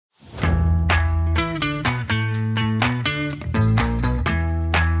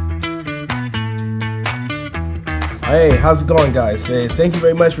Hey, how's it going, guys? Hey, thank you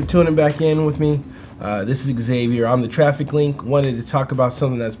very much for tuning back in with me. This is Xavier. I'm the Traffic Link. Wanted to talk about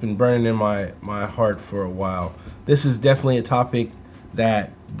something that's been burning in my heart for a while. This is definitely a topic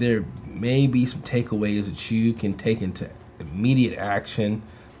that there may be some takeaways that you can take into immediate action.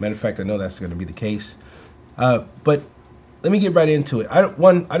 Matter of fact, I know that's going to be the case. But let me get right into it. I don't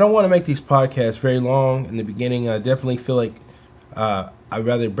want to make these podcasts very long in the beginning. I definitely feel like I'd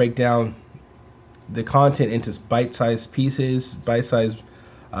rather break down the content into bite-sized pieces, bite-sized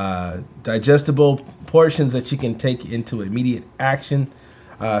digestible portions that you can take into immediate action.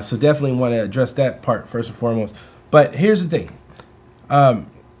 So definitely want to address that part first and foremost. But here's the thing.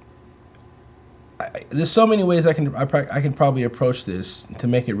 There's so many ways I can probably approach this to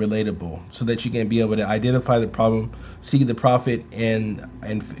make it relatable, so that you can be able to identify the problem, see the profit, and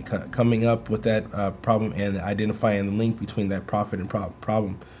coming up with that problem and identifying the link between that profit and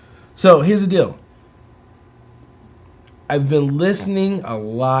problem. So here's the deal. I've been listening a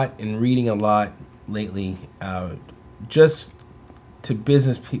lot and reading a lot lately, just to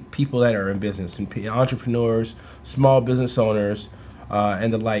business people that are in business, and entrepreneurs, small business owners,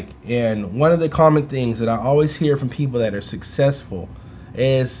 and the like. And one of the common things that I always hear from people that are successful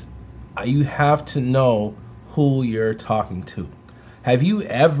is you have to know who you're talking to. Have you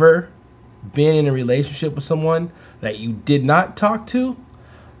ever been in a relationship with someone that you did not talk to?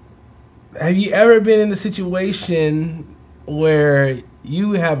 Have you ever been in a situation where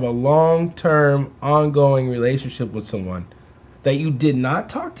you have a long-term, ongoing relationship with someone that you did not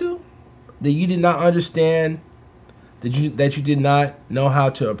talk to, that you did not understand, that you did not know how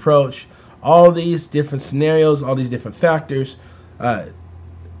to approach, all these different scenarios, all these different factors? The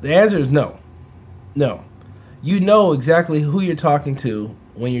answer is no. No. You know exactly who you're talking to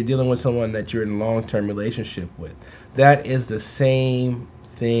when you're dealing with someone that you're in a long-term relationship with. That is the same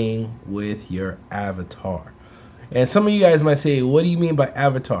thing with your avatar. And some of you guys might say, what do you mean by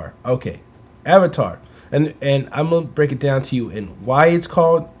avatar? Okay, avatar. And I'm going to break it down to you and why it's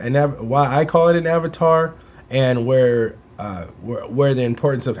called why I call it an avatar, and where the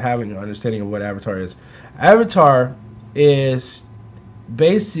importance of having an understanding of what avatar is. Avatar is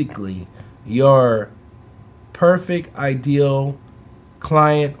basically your perfect ideal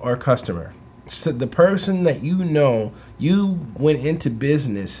client or customer. So the person that you know you went into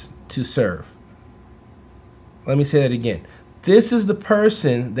business to serve. Let me say that again. This is the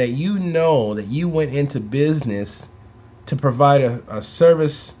person that you know that you went into business to provide a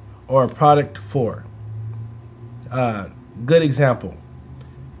service or a product for. Good example.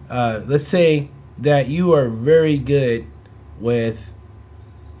 Let's say that you are very good with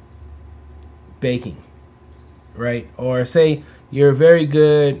baking, right? Or say you're very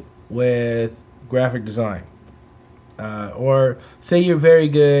good with graphic design. Or say you're very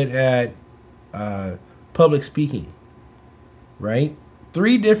good at public speaking, right?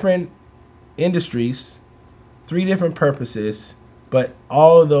 3 different industries, 3 different purposes, but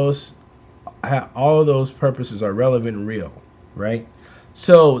all of those purposes are relevant and real, right?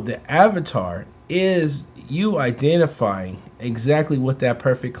 So the avatar is you identifying exactly what that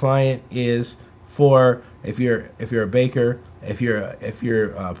perfect client is for. If you're a baker, if you're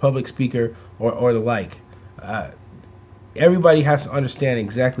a public speaker, or the like, everybody has to understand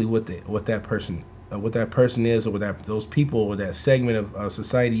exactly what that person is, or what those people, or that segment of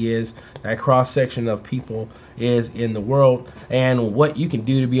society is, that cross section of people is in the world, and what you can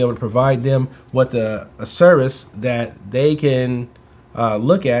do to be able to provide them with a service that they can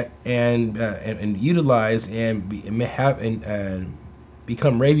look at and utilize and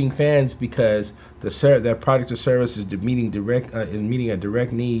become raving fans, because that product or service is meeting a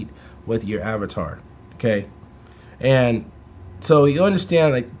direct need with your avatar. Okay, and so you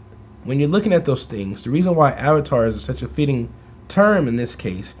understand, like, when you're looking at those things, the reason why avatar is such a fitting term in this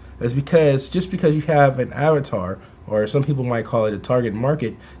case is because just because you have an avatar, or some people might call it a target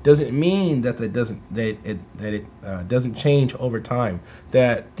market, doesn't mean that it doesn't change over time.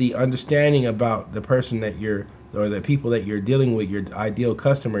 That the understanding about the person that or the people that you're dealing with, your ideal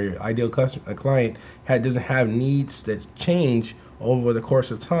customer, client, doesn't have needs that change over the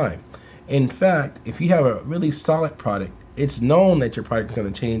course of time. In fact, if you have a really solid product, it's known that your product is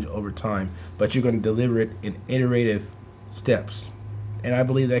going to change over time, but you're going to deliver it in iterative steps. And I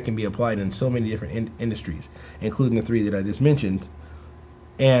believe that can be applied in so many different industries, including the 3 that I just mentioned.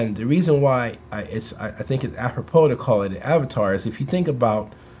 And the reason why I think it's apropos to call it an avatar is if you think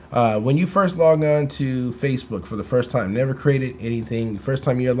about when you first logged on to Facebook for the first time, never created anything, first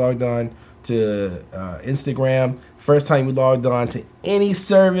time you're logged on to Instagram, first time you logged on to any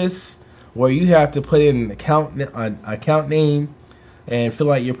service where you have to put in an account name and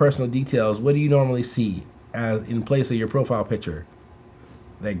fill out your personal details, what do you normally see? as in place of your profile picture,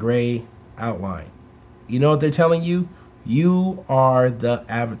 that gray outline. You know what they're telling you? You are the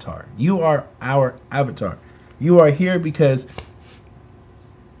avatar. You are our avatar. You are here because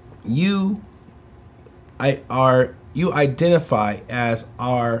you identify as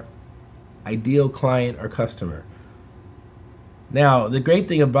our ideal client or customer. Now, the great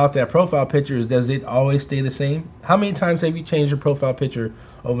thing about that profile picture is, does it always stay the same? How many times have you changed your profile picture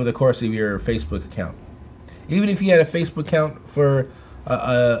over the course of your Facebook account? Even if you had a Facebook account for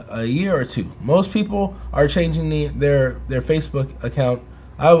a year or two, most people are changing their Facebook account,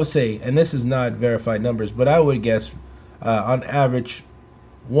 I would say, and this is not verified numbers, but I would guess on average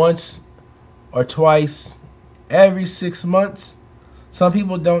once or twice every 6 months. Some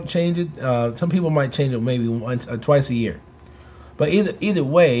people don't change it. Some people might change it maybe once or twice a year. But either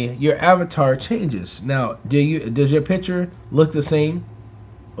way, your avatar changes. Now, does your picture look the same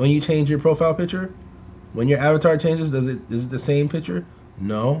when you change your profile picture? When your avatar changes, is it the same picture?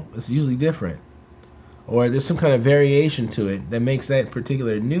 No, it's usually different. Or there's some kind of variation to it that makes that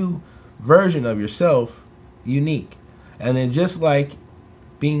particular new version of yourself unique. And then just like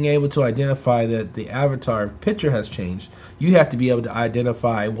being able to identify that the avatar picture has changed, you have to be able to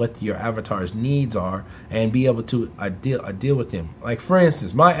identify what your avatar's needs are and be able to deal with them. Like, for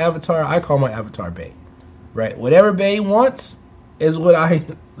instance, my avatar, I call my avatar Bay, right? Whatever Bay wants is what I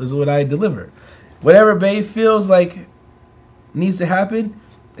deliver. Whatever Bay feels like needs to happen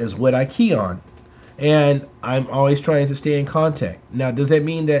is what I key on. And I'm always trying to stay in contact. Now, does that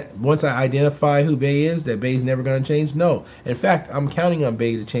mean that once I identify who Bay is, that Bay's never going to change? No. In fact, I'm counting on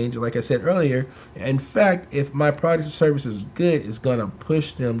Bay to change. Like I said earlier, in fact, if my product or service is good, it's going to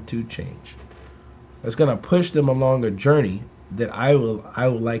push them to change. It's going to push them along a journey that I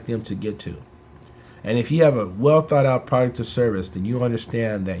would like them to get to. And if you have a well thought out product or service, then you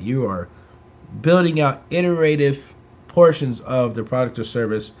understand that you are building out iterative portions of the product or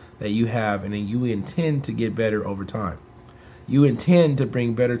service that you have, and then you intend to get better over time. You intend to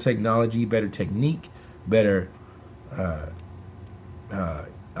bring better technology, better technique, better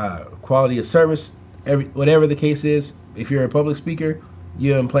quality of service. Whatever the case is, if you're a public speaker,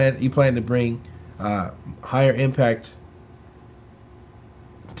 you plan to bring higher impact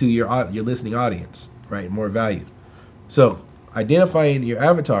to your listening audience, right? More value. So identifying your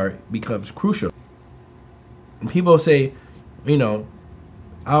avatar becomes crucial. And people say,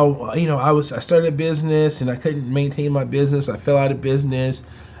 I started a business and I couldn't maintain my business. I fell out of business,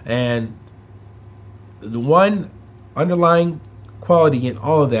 and the one underlying quality in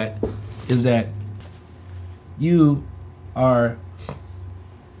all of that is that you are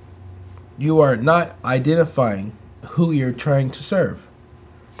not identifying who you're trying to serve.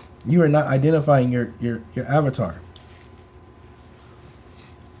 You are not identifying your avatar.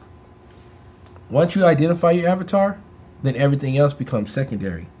 Once you identify your avatar, then everything else becomes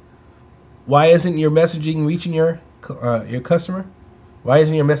secondary. Why isn't your messaging reaching your customer? Why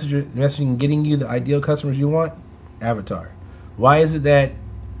isn't your messaging getting you the ideal customers you want? Avatar. Why is it that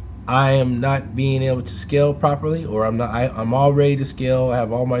I am not being able to scale properly, or I'm all ready to scale, I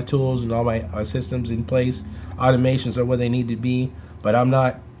have all my tools and all my systems in place, automations are where they need to be, but I'm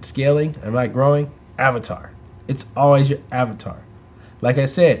not scaling, I'm not growing? Avatar. It's always your avatar. Like I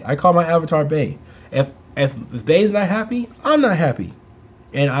said, I call my avatar Bay. If Bay's not happy, I'm not happy.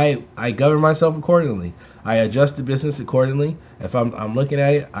 And I govern myself accordingly. I adjust the business accordingly. If I'm looking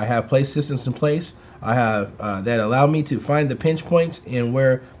at it, I have systems in place. I have that allow me to find the pinch points in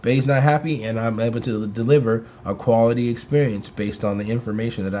where Bay's not happy, and I'm able to deliver a quality experience based on the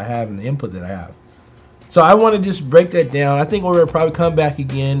information that I have and the input that I have. So I want to just break that down. I think we're going to probably come back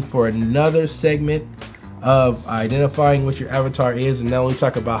again for another segment of identifying what your avatar is, and now we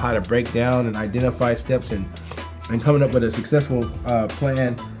talk about how to break down and identify steps and coming up with a successful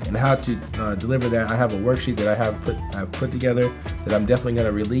plan and how to deliver that. I have a worksheet that I've put together that I'm definitely going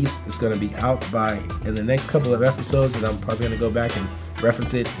to release. It's going to be out in the next couple of episodes, and I'm probably going to go back and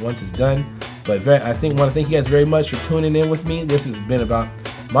reference it once it's done. But want to thank you guys very much for tuning in with me. This has been about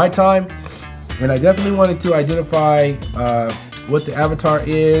my time, and I definitely wanted to identify what the avatar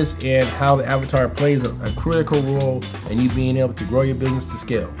is and how the avatar plays a critical role in you being able to grow your business to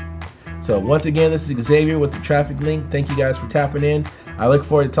scale. So once again, this is Xavier with the Traffic Link. Thank you guys for tapping in. I look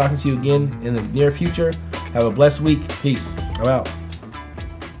forward to talking to you again in the near future. Have a blessed week. Peace. I'm out.